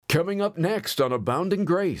Coming up next on Abounding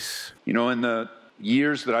Grace. You know, in the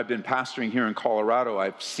years that I've been pastoring here in Colorado,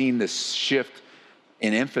 I've seen this shift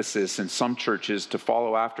in emphasis in some churches to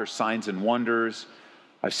follow after signs and wonders.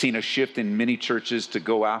 I've seen a shift in many churches to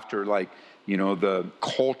go after, the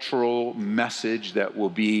cultural message that will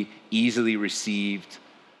be easily received.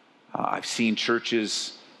 I've seen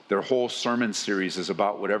churches, their whole sermon series is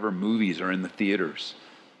about whatever movies are in the theaters.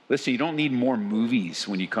 Listen, you don't need more movies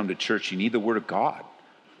when you come to church. You need the Word of God.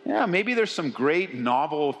 Yeah, maybe there's some great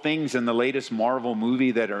novel things in the latest Marvel movie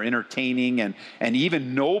that are entertaining and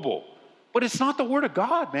even noble. But it's not the Word of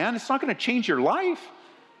God, man. It's not going to change your life.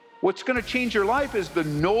 What's going to change your life is the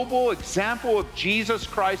noble example of Jesus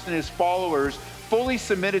Christ and his followers fully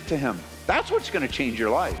submitted to him. That's what's going to change your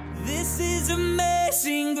life. This is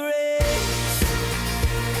amazing grace.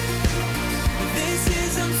 This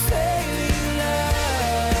is unfailing love.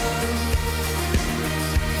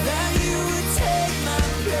 That you would take my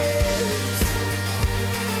place.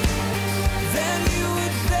 That you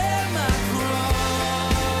would bear my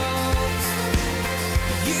cross.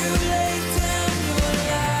 You laid down your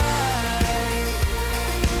life.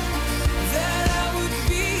 That I would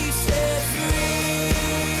be set free.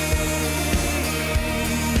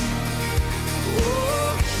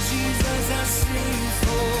 Oh, Jesus, I sing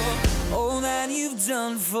for all that you've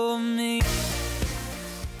done for me.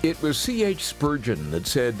 It was C.H. Spurgeon that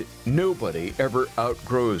said, "Nobody ever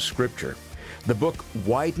outgrows Scripture. The book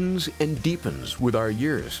widens and deepens with our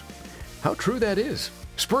years." How true that is.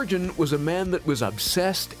 Spurgeon was a man that was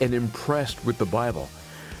obsessed and impressed with the Bible.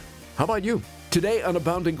 How about you? Today on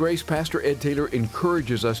Abounding Grace, Pastor Ed Taylor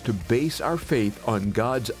encourages us to base our faith on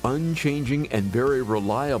God's unchanging and very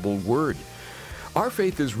reliable Word. Our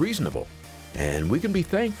faith is reasonable, and we can be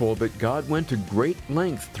thankful that God went to great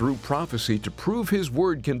length through prophecy to prove His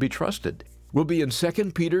Word can be trusted. We'll be in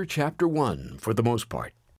 2 Peter chapter 1 for the most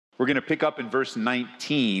part. We're going to pick up in verse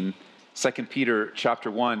 19, 2 Peter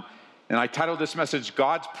chapter 1. And I titled this message,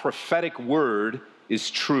 God's Prophetic Word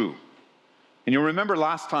is True. And you'll remember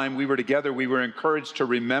last time we were together, we were encouraged to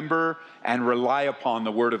remember and rely upon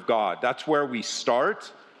the Word of God. That's where we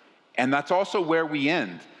start, and that's also where we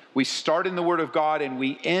end. We start in the Word of God and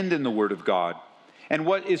we end in the Word of God. And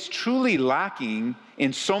what is truly lacking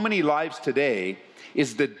in so many lives today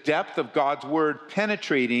is the depth of God's Word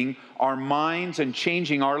penetrating our minds and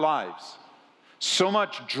changing our lives. So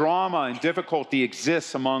much drama and difficulty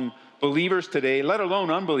exists among believers today, let alone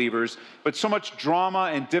unbelievers, but so much drama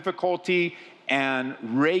and difficulty and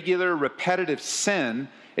regular repetitive sin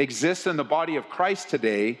exists in the body of Christ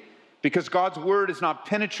today because God's Word is not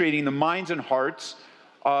penetrating the minds and hearts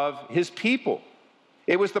of his people.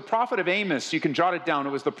 It was the prophet of Amos, you can jot it down,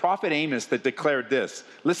 it was the prophet Amos that declared this.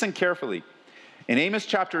 Listen carefully. In Amos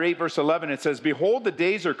chapter 8, verse 11, it says, "Behold, the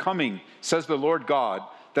days are coming, says the Lord God,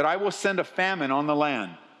 that I will send a famine on the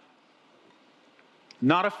land.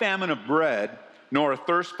 Not a famine of bread, nor a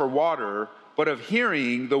thirst for water, but of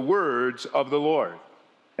hearing the words of the Lord."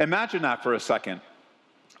 Imagine that for a second.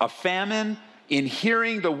 A famine in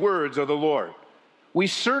hearing the words of the Lord. We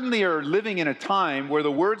certainly are living in a time where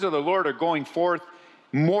the words of the Lord are going forth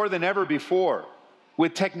more than ever before.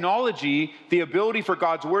 With technology, the ability for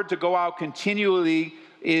God's Word to go out continually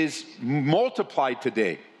is multiplied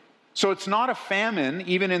today. So it's not a famine,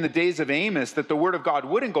 even in the days of Amos, that the Word of God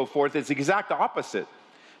wouldn't go forth. It's the exact opposite.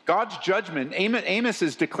 God's judgment, Amos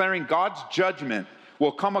is declaring God's judgment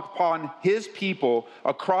will come upon his people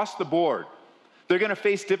across the board. They're going to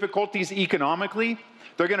face difficulties economically.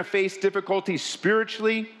 They're going to face difficulties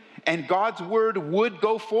spiritually. And God's Word would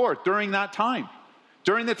go forth during that time.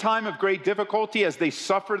 During the time of great difficulty, as they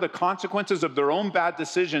suffer the consequences of their own bad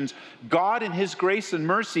decisions, God in his grace and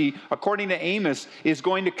mercy, according to Amos, is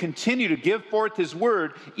going to continue to give forth his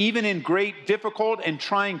Word, even in great, difficult, and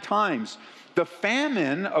trying times. The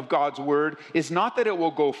famine of God's Word is not that it will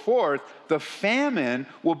go forth. The famine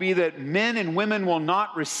will be that men and women will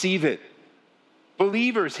not receive it.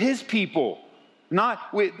 Believers, his people,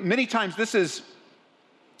 many times this is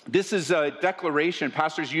a declaration.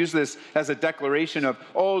 Pastors use this as a declaration of,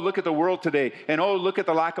 oh, look at the world today, and oh, look at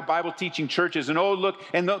the lack of Bible teaching churches, and oh, look,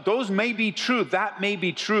 and those may be true. That may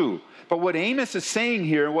be true. But what Amos is saying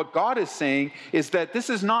here, what God is saying, is that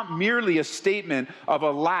this is not merely a statement of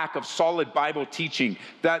a lack of solid Bible teaching,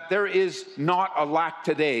 that there is not a lack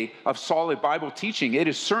today of solid Bible teaching. It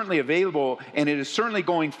is certainly available, and it is certainly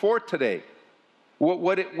going forth today.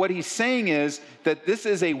 What he's saying is that this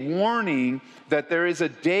is a warning that there is a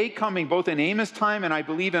day coming, both in Amos' time and I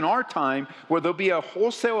believe in our time, where there'll be a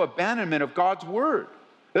wholesale abandonment of God's Word.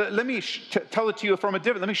 Let me tell it to you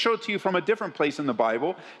let me show it to you from a different place in the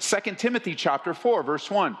Bible. 2 Timothy chapter 4,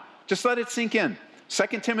 verse 1. Just let it sink in.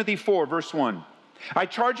 2 Timothy 4, verse 1. I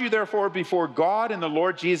charge you therefore before God and the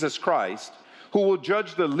Lord Jesus Christ, who will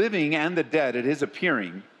judge the living and the dead at his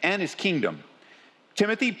appearing and his kingdom.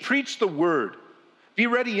 Timothy, preach the word. Be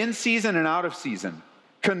ready in season and out of season.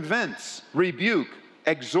 Convince, rebuke,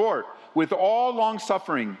 exhort with all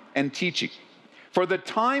longsuffering and teaching. For the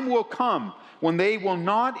time will come when they will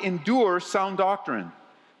not endure sound doctrine,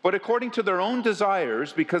 but according to their own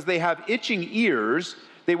desires, because they have itching ears,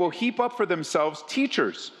 they will heap up for themselves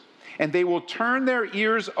teachers, and they will turn their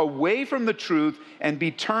ears away from the truth and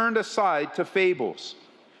be turned aside to fables.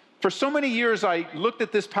 For so many years, I looked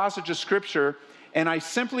at this passage of Scripture and I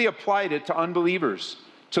simply applied it to unbelievers,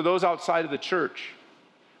 to those outside of the church.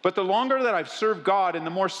 But the longer that I've served God and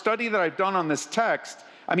the more study that I've done on this text,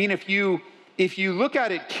 I mean, if you look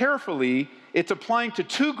at it carefully, it's applying to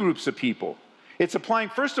two groups of people. It's applying,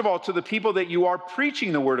 first of all, to the people that you are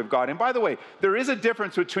preaching the Word of God. And by the way, there is a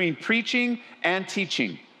difference between preaching and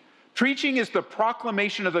teaching. Preaching is the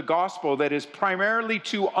proclamation of the gospel that is primarily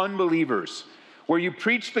to unbelievers, where you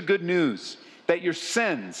preach the good news that your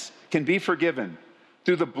sins can be forgiven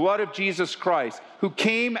through the blood of Jesus Christ, who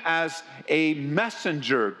came as a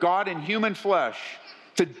messenger, God in human flesh,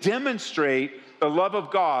 to demonstrate the love of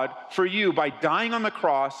God for you by dying on the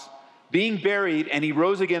cross, being buried, and he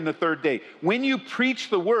rose again the third day. When you preach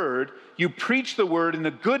the word and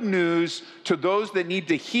the good news to those that need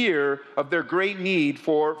to hear of their great need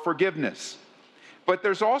for forgiveness. But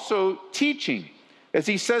there's also teaching. As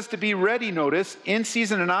he says to be ready, notice, in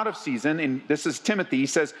season and out of season, and this is Timothy, he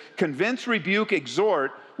says, convince, rebuke,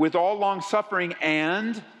 exhort with all long-suffering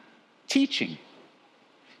and teaching.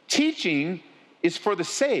 Teaching is for the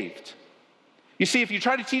saved. You see, if you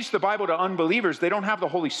try to teach the Bible to unbelievers, they don't have the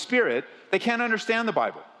Holy Spirit, they can't understand the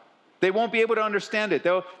Bible. They won't be able to understand it.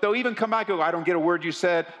 They'll even come back and go, I don't get a word you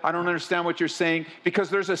said. I don't understand what you're saying. Because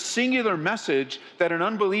there's a singular message that an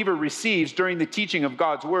unbeliever receives during the teaching of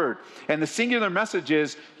God's word. And the singular message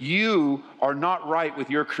is, you are not right with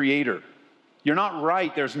your Creator. You're not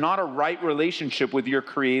right. There's not a right relationship with your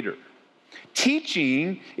Creator.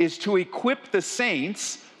 Teaching is to equip the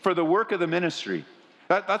saints for the work of the ministry.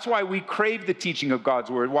 That's why we crave the teaching of God's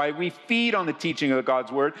word, why we feed on the teaching of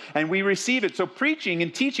God's word, and we receive it. So preaching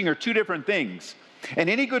and teaching are two different things. And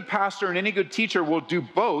any good pastor and any good teacher will do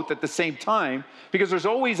both at the same time, because there's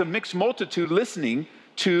always a mixed multitude listening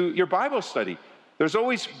to your Bible study. There's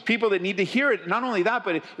always people that need to hear it. Not only that,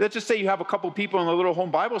 but let's just say you have a couple people in a little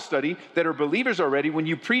home Bible study that are believers already. When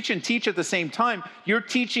you preach and teach at the same time, you're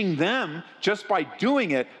teaching them, just by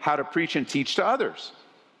doing it, how to preach and teach to others.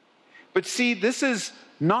 But see, this is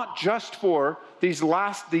not just for these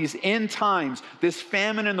end times. This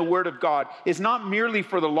famine in the Word of God is not merely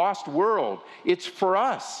for the lost world. It's for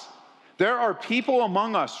us. There are people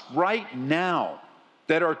among us right now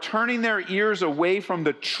that are turning their ears away from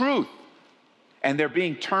the truth, and they're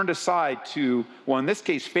being turned aside to, well, in this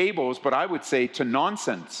case, fables, but I would say to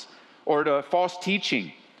nonsense or to false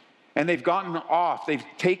teaching. And they've gotten off.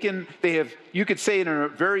 You could say in a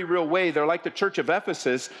very real way, they're like the church of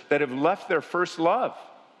Ephesus that have left their first love.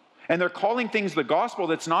 And they're calling things the gospel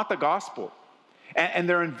that's not the gospel. And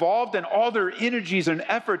they're involved, and all their energies and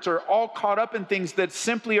efforts are all caught up in things that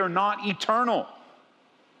simply are not eternal.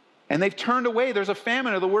 And they've turned away. There's a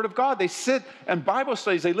famine of the Word of God. They sit in Bible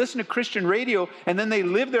studies, they listen to Christian radio, and then they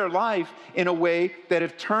live their life in a way that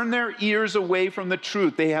have turned their ears away from the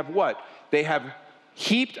truth. They have what? They have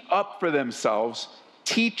heaped up for themselves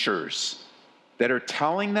teachers that are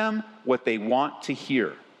telling them what they want to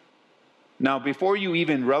hear. Now, before you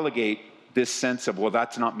even relegate this sense of, well,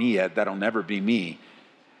 that's not me yet, that'll never be me.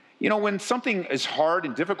 You know, when something is hard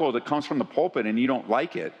and difficult that comes from the pulpit and you don't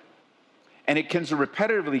like it, and it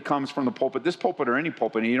repetitively comes from the pulpit, this pulpit or any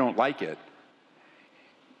pulpit, and you don't like it,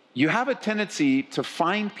 you have a tendency to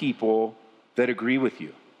find people that agree with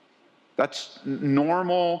you. That's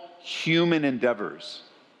normal human endeavors.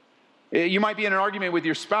 You might be in an argument with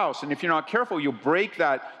your spouse, and if you're not careful, you'll break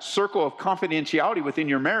that circle of confidentiality within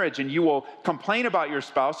your marriage, and you will complain about your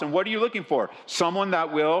spouse. And what are you looking for? Someone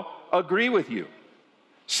that will agree with you.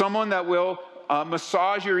 Someone that will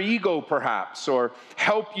massage your ego, perhaps, or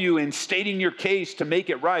help you in stating your case to make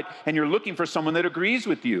it right. And you're looking for someone that agrees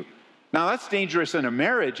with you. Now, that's dangerous in a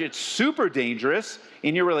marriage. It's super dangerous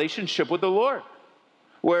in your relationship with the Lord,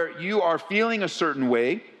 where you are feeling a certain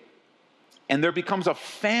way, and there becomes a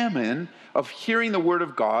famine of hearing the Word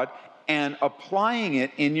of God and applying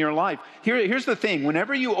it in your life. Here's the thing.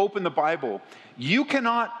 Whenever you open the Bible, you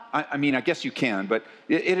cannot, I guess you can, but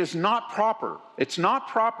it is not proper. It's not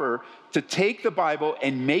proper to take the Bible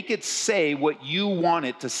and make it say what you want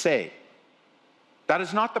it to say. That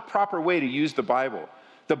is not the proper way to use the Bible.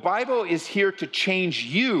 The Bible is here to change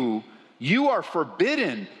you. You are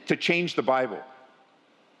forbidden to change the Bible.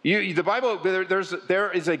 The Bible,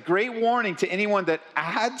 there is a great warning to anyone that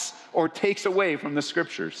adds or takes away from the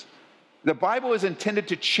Scriptures. The Bible is intended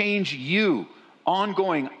to change you.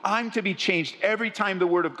 Ongoing. I'm to be changed every time the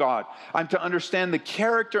Word of God. I'm to understand the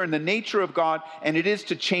character and the nature of God, and it is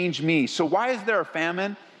to change me. So why is there a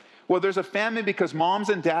famine? Well, there's a famine because moms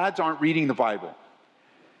and dads aren't reading the Bible.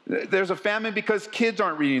 There's a famine because kids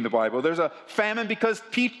aren't reading the Bible. There's a famine because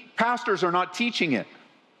pastors are not teaching it.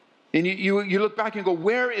 And you look back and go,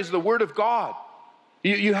 where is the Word of God?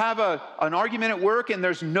 You have an argument at work and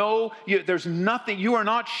there's nothing. You are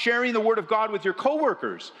not sharing the Word of God with your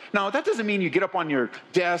coworkers. Now, that doesn't mean you get up on your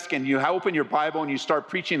desk and you open your Bible and you start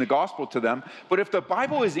preaching the gospel to them. But if the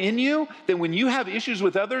Bible is in you, then when you have issues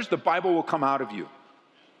with others, the Bible will come out of you.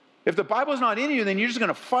 If the Bible is not in you, then you're just going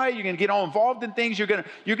to fight. You're going to get all involved in things. You're going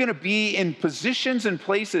to be in positions and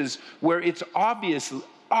places where it's obvious,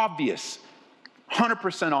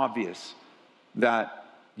 100% obvious that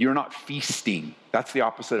you're not feasting. That's the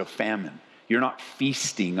opposite of famine. You're not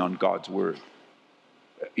feasting on God's Word.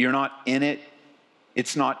 You're not in it.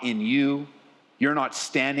 It's not in you. You're not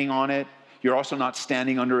standing on it. You're also not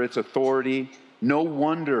standing under its authority. No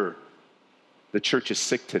wonder the church is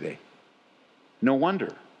sick today. No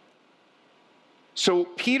wonder. So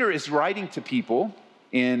Peter is writing to people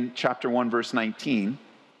in chapter 1, verse 19.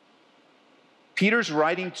 Peter's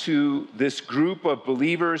writing to this group of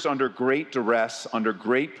believers under great duress, under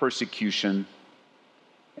great persecution.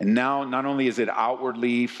 And now not only is it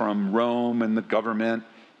outwardly from Rome and the government,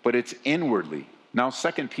 but it's inwardly. Now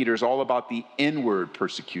 2 Peter is all about the inward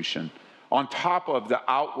persecution. On top of the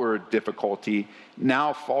outward difficulty,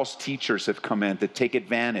 now false teachers have come in to take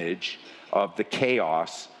advantage of the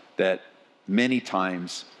chaos that many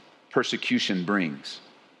times persecution brings.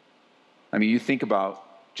 I mean, you think about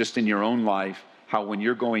just in your own life, how when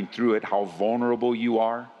you're going through it, how vulnerable you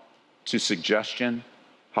are to suggestion,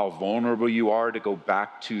 how vulnerable you are to go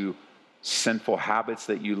back to sinful habits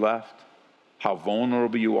that you left, how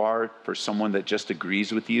vulnerable you are for someone that just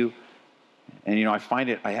agrees with you. And, I find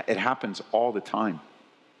it happens all the time.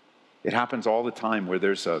 It happens all the time where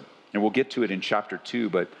there's and we'll get to it in chapter 2,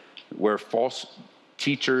 but where false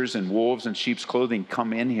teachers and wolves in sheep's clothing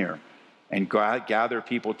come in here and gather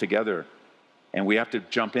people together, and we have to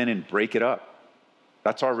jump in and break it up.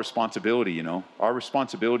 That's our responsibility, Our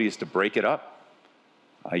responsibility is to break it up.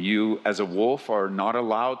 You, as a wolf, are not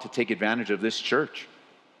allowed to take advantage of this church.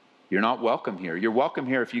 You're not welcome here. You're welcome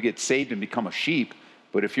here if you get saved and become a sheep,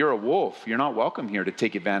 but if you're a wolf, you're not welcome here to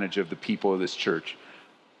take advantage of the people of this church,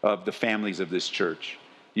 of the families of this church.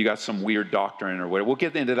 You got some weird doctrine or whatever. We'll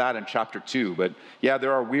get into that in chapter 2, but yeah,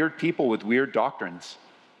 there are weird people with weird doctrines,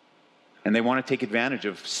 and they want to take advantage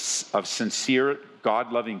of sincere,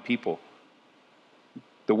 God-loving people.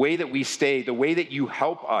 The way that we stay, the way that you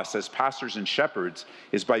help us as pastors and shepherds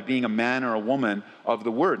is by being a man or a woman of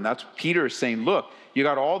the Word. And that's what Peter is saying, look, you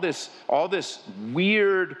got all this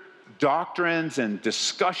weird doctrines and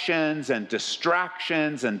discussions and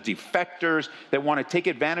distractions and defectors that want to take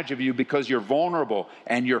advantage of you because you're vulnerable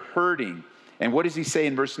and you're hurting. And what does he say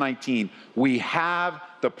in verse 19? We have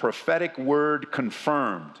the prophetic word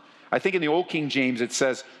confirmed. I think in the Old King James it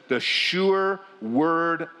says the sure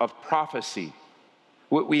word of prophecy.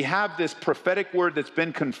 We have this prophetic word that's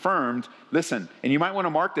been confirmed. Listen, and you might want to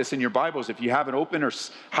mark this in your Bibles. If you have it open or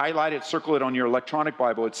highlight it, circle it on your electronic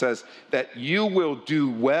Bible. It says that you will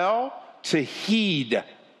do well to heed.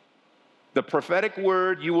 The prophetic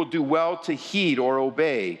word you will do well to heed or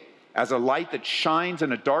obey as a light that shines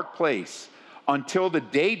in a dark place until the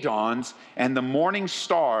day dawns and the morning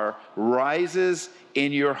star rises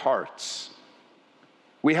in your hearts.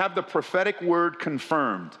 We have the prophetic word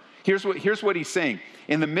confirmed. Here's what he's saying.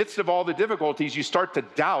 In the midst of all the difficulties, you start to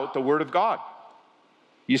doubt the Word of God.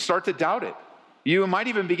 You start to doubt it. You might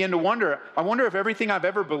even begin to wonder, I wonder if everything I've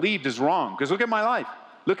ever believed is wrong. Because look at my life.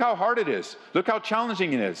 Look how hard it is. Look how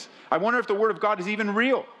challenging it is. I wonder if the Word of God is even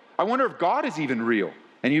real. I wonder if God is even real.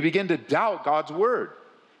 And you begin to doubt God's Word.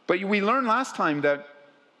 But we learned last time that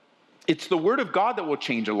it's the Word of God that will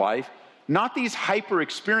change a life, not these hyper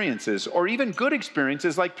experiences or even good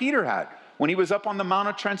experiences like Peter had when he was up on the Mount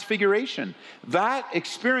of Transfiguration. That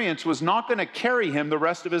experience was not going to carry him the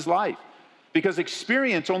rest of his life, because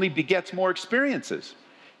experience only begets more experiences.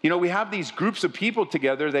 We have these groups of people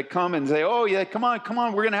together that come and say, oh yeah, come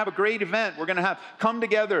on, we're going to have a great event. We're going to come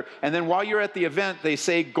together. And then while you're at the event, they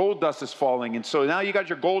say gold dust is falling. And so now you got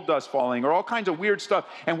your gold dust falling, or all kinds of weird stuff.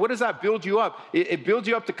 And what does that build you up? It builds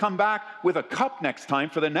you up to come back with a cup next time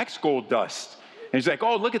for the next gold dust. And he's like,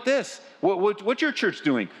 oh, look at this. What's your church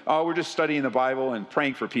doing? Oh, we're just studying the Bible and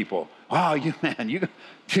praying for people. Oh,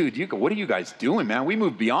 dude, what are you guys doing, man? We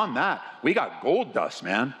moved beyond that. We got gold dust,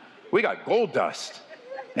 man. We got gold dust.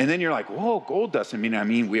 And then you're like, whoa, gold dust. I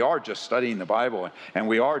mean, we are just studying the Bible, and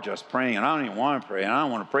we are just praying, and I don't even want to pray, and I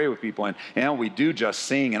don't want to pray with people, and we do just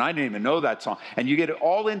sing, and I didn't even know that song. And you get it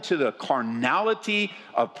all into the carnality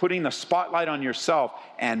of putting the spotlight on yourself,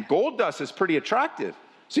 and gold dust is pretty attractive.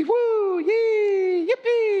 See, woo, yee,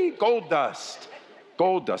 yippee, gold dust.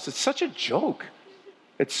 Gold dust. It's such a joke.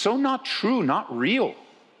 It's so not true, not real.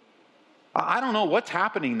 I don't know what's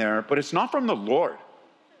happening there, but it's not from the Lord.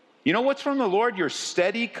 You know what's from the Lord? Your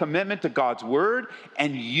steady commitment to God's word,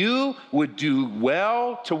 and you would do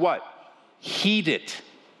well to what? Heed it.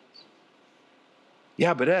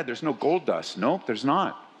 Yeah, but Ed, there's no gold dust. Nope, there's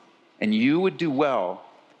not. And you would do well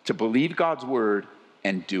to believe God's word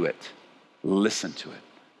and do it. Listen to it.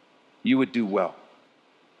 You would do well.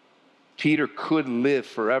 Peter could live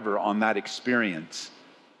forever on that experience,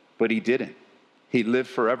 but he didn't. He lived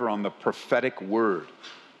forever on the prophetic word.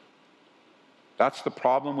 That's the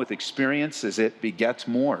problem with experience, is it begets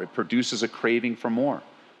more. It produces a craving for more.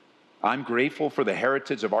 I'm grateful for the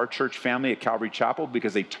heritage of our church family at Calvary Chapel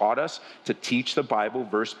because they taught us to teach the Bible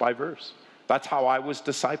verse by verse. That's how I was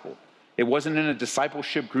discipled. It wasn't in a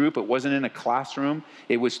discipleship group. It wasn't in a classroom.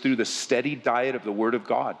 It was through the steady diet of the Word of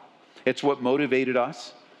God. It's what motivated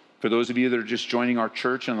us. For those of you that are just joining our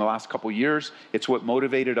church in the last couple years, it's what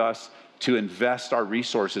motivated us to invest our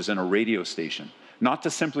resources in a radio station. Not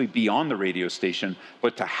to simply be on the radio station,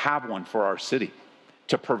 but to have one for our city,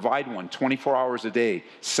 to provide one 24 hours a day,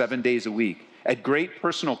 7 days a week, at great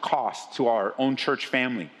personal cost to our own church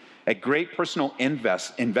family, at great personal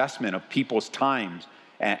investment of people's times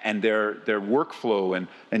and their workflow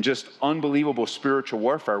and just unbelievable spiritual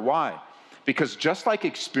warfare. Why? Because just like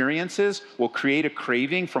experiences will create a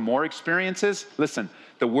craving for more experiences, listen,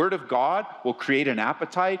 the Word of God will create an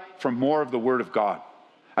appetite for more of the Word of God.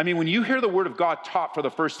 I mean, when you hear the Word of God taught for the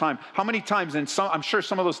first time, how many times, and I'm sure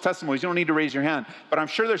some of those testimonies, you don't need to raise your hand, but I'm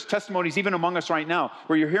sure there's testimonies even among us right now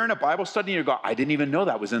where you're hearing a Bible study and you go, I didn't even know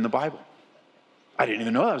that was in the Bible. I didn't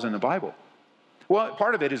even know that was in the Bible. Well,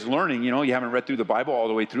 part of it is learning. You haven't read through the Bible all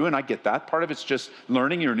the way through, and I get that. Part of it's just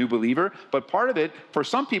learning. You're a new believer. But part of it, for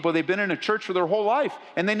some people, they've been in a church for their whole life,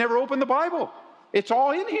 and they never opened the Bible. It's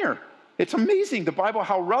all in here. It's amazing, the Bible,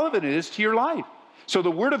 how relevant it is to your life. So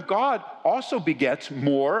the Word of God also begets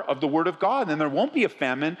more of the Word of God, and there won't be a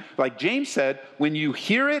famine, like James said, when you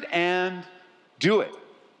hear it and do it.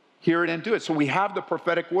 Hear it and do it. So we have the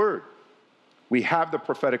prophetic word. We have the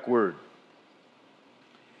prophetic word.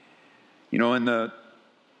 In the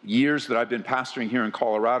years that I've been pastoring here in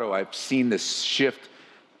Colorado, I've seen this shift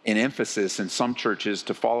in emphasis in some churches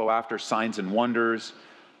to follow after signs and wonders.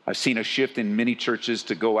 I've seen a shift in many churches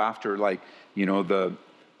to go after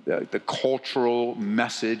the cultural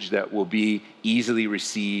message that will be easily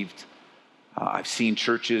received. I've seen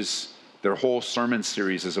churches, their whole sermon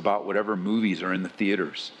series is about whatever movies are in the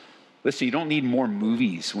theaters. Listen, you don't need more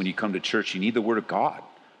movies when you come to church. You need the Word of God.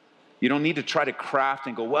 You don't need to try to craft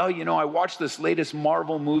and go, well, I watched this latest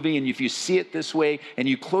Marvel movie, and if you see it this way, and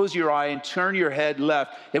you close your eye and turn your head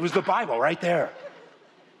left, it was the Bible right there.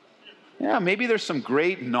 Yeah, maybe there's some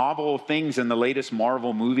great novel things in the latest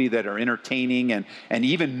Marvel movie that are entertaining and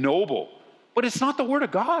even noble. But it's not the Word of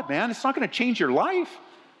God, man. It's not going to change your life.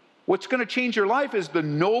 What's going to change your life is the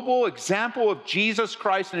noble example of Jesus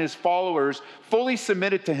Christ and his followers fully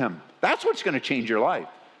submitted to him. That's what's going to change your life.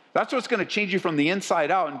 That's what's going to change you from the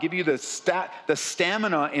inside out and give you the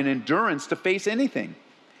stamina and endurance to face anything.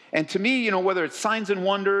 And to me, whether it's signs and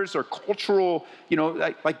wonders or cultural,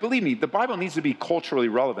 believe me, the Bible needs to be culturally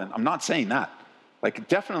relevant. I'm not saying that.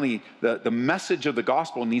 Definitely the message of the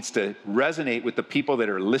gospel needs to resonate with the people that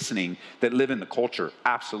are listening that live in the culture.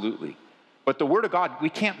 Absolutely. But the Word of God, we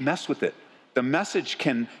can't mess with it. The message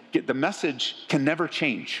can never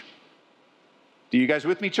change. Do you guys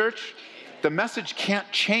with me, church? The message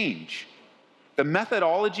can't change. The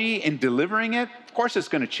methodology in delivering it, of course it's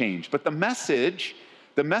going to change. But the message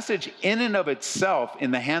in and of itself, in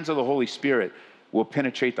the hands of the Holy Spirit, will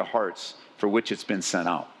penetrate the hearts for which it's been sent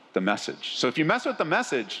out, the message. So if you mess with the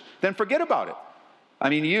message, then forget about it. I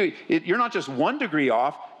mean, you're not just 1 degree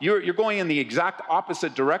off, you're going in the exact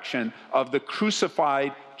opposite direction of the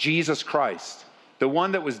crucified Jesus Christ, the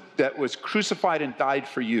one that was crucified and died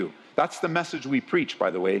for you. That's the message we preach, by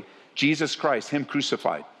the way. Jesus Christ, him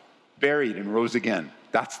crucified, buried, and rose again.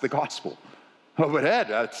 That's the gospel. Oh, but Ed,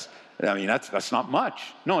 that's not much.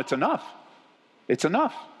 No, it's enough. It's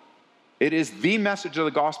enough. It is the message of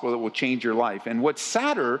the gospel that will change your life. And what's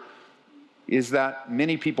sadder is that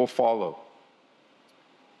many people follow.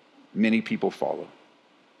 many people follow.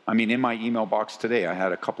 I mean, in my email box today, I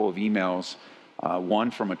had a couple of emails,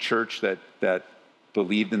 one from a church that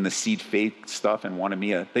believed in the seed faith stuff and wanted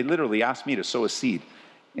me they literally asked me to sow a seed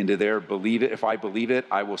into their believe it, if I believe it,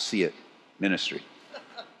 I will see it ministry.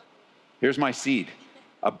 Here's my seed.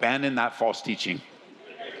 Abandon that false teaching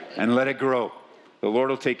and let it grow. The Lord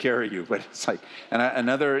will take care of you. But it's like, and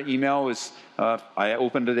another email was, I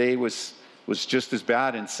opened today was just as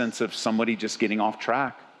bad in sense of somebody just getting off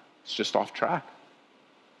track. It's just off track.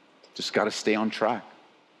 Just got to stay on track.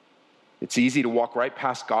 It's easy to walk right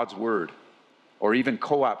past God's word or even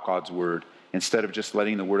co-opt God's word instead of just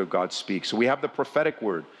letting the word of God speak. So we have the prophetic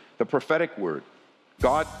word. The prophetic word.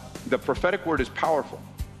 The prophetic word is powerful.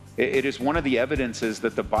 It is one of the evidences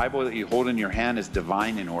that the Bible that you hold in your hand is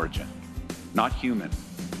divine in origin, not human,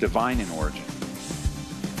 divine in origin.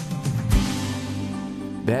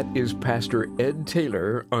 That is Pastor Ed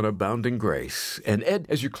Taylor on Abounding Grace. And Ed,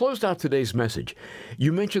 as you closed out today's message,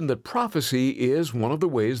 you mentioned that prophecy is one of the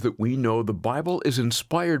ways that we know the Bible is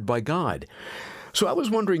inspired by God. So I was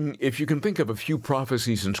wondering if you can think of a few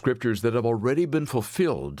prophecies in Scriptures that have already been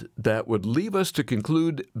fulfilled that would leave us to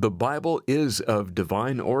conclude the Bible is of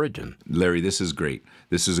divine origin. Larry, this is great.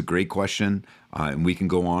 This is a great question, and we can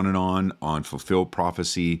go on and on fulfilled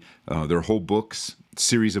prophecy. There are whole books,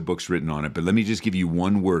 series of books written on it, but let me just give you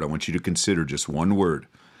one word. I want you to consider just one word: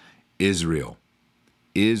 Israel.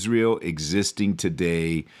 Israel existing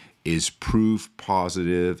today is proof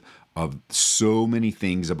positive of so many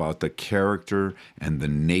things about the character and the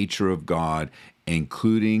nature of God,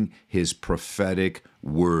 including his prophetic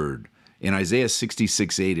word. In Isaiah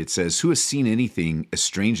 66:8, it says, "Who has seen anything as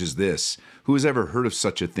strange as this? Who has ever heard of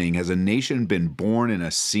such a thing? Has a nation been born in a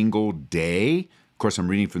single day?" Of course, I'm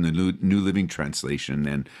reading from the New Living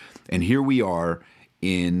Translation. And here we are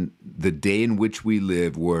in the day in which we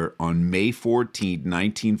live, where on May 14,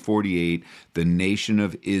 1948, the nation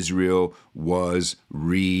of Israel was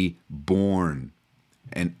reborn.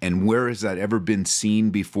 And where has that ever been seen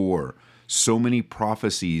before? So many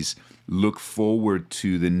prophecies look forward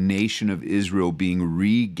to the nation of Israel being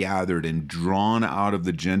regathered and drawn out of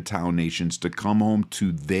the Gentile nations to come home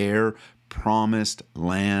to their promised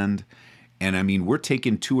land. And I mean, we're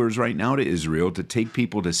taking tours right now to Israel to take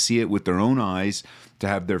people to see it with their own eyes, to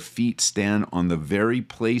have their feet stand on the very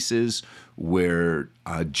places where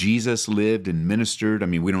Jesus lived and ministered. I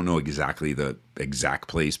mean, we don't know exactly the exact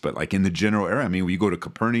place, but like in the general area. I mean, when you go to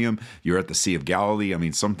Capernaum, you're at the Sea of Galilee. I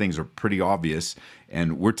mean, some things are pretty obvious,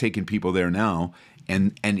 and we're taking people there now.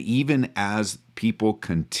 And even as people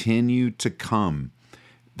continue to come,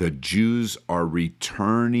 the Jews are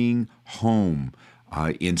returning home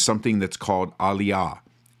in something that's called Aliyah.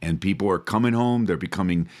 And people are coming home. They're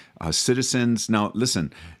becoming citizens. Now,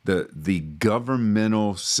 listen, the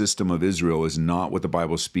governmental system of Israel is not what the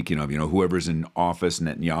Bible is speaking of. You know, whoever's in office,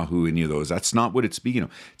 Netanyahu, any of those, that's not what it's speaking of.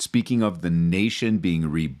 It's speaking of the nation being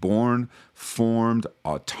reborn, formed,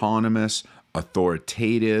 autonomous,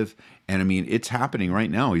 authoritative. And I mean, it's happening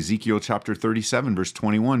right now. Ezekiel chapter 37, verse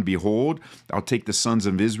 21, "Behold, I'll take the sons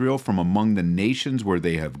of Israel from among the nations where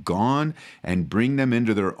they have gone and bring them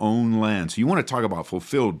into their own land." So you want to talk about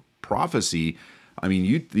fulfilled prophecy. I mean,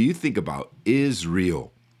 you think about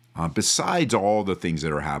Israel, besides all the things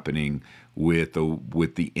that are happening with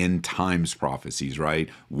the end times prophecies, right?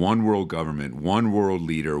 One world government, one world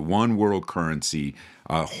leader, one world currency,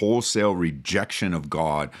 wholesale rejection of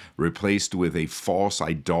God replaced with a false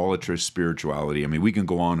idolatrous spirituality. I mean, we can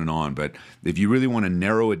go on, but if you really want to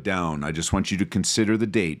narrow it down, I just want you to consider the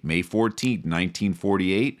date, May 14th,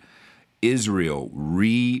 1948, Israel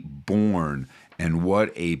reborn. And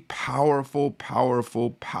what a powerful,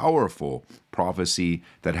 powerful, powerful prophecy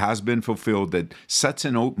that has been fulfilled, that sets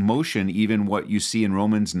in motion even what you see in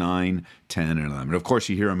Romans 9, 10, and 11. Of course,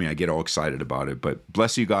 you hear me, I get all excited about it. But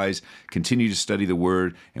bless you guys. Continue to study the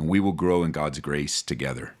Word, and we will grow in God's grace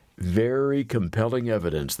together. Very compelling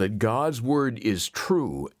evidence that God's Word is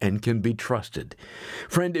true and can be trusted.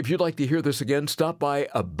 Friend, if you'd like to hear this again, stop by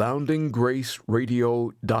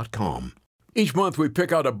aboundinggraceradio.com. Each month we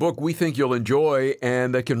pick out a book we think you'll enjoy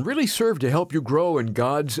and that can really serve to help you grow in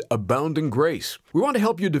God's abounding grace. We want to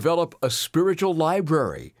help you develop a spiritual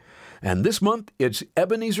library. And this month it's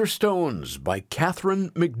Ebenezer Stones by Catherine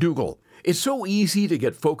McDougall. It's so easy to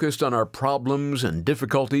get focused on our problems and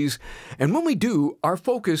difficulties, and when we do, our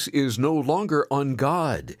focus is no longer on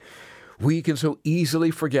God. We can so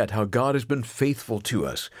easily forget how God has been faithful to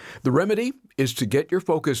us. The remedy is to get your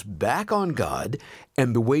focus back on God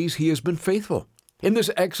and the ways He has been faithful. In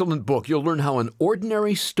this excellent book, you'll learn how an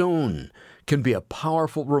ordinary stone can be a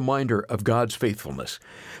powerful reminder of God's faithfulness.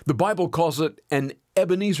 The Bible calls it an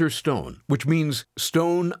Ebenezer stone, which means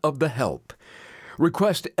stone of the help.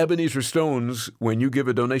 Request Ebenezer stones when you give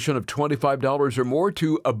a donation of $25 or more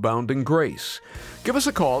to Abounding Grace. Give us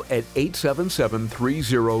a call at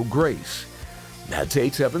 877-30-GRACE. That's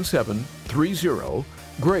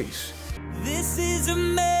 877-30-GRACE. This is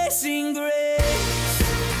amazing grace.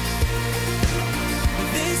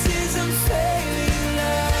 This is unfailing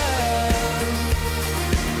love.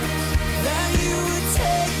 That you would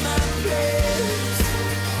take my place.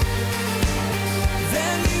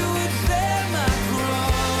 That you would bear my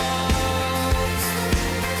cross.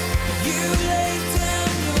 You laid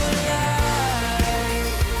down your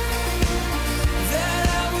life. That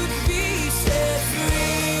I would be set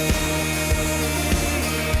free.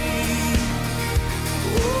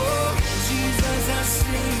 Oh, Jesus, I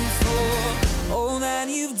sing for all that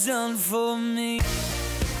you've done for me.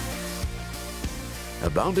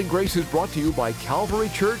 Abounding Grace is brought to you by Calvary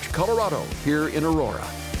Church, Colorado, here in Aurora.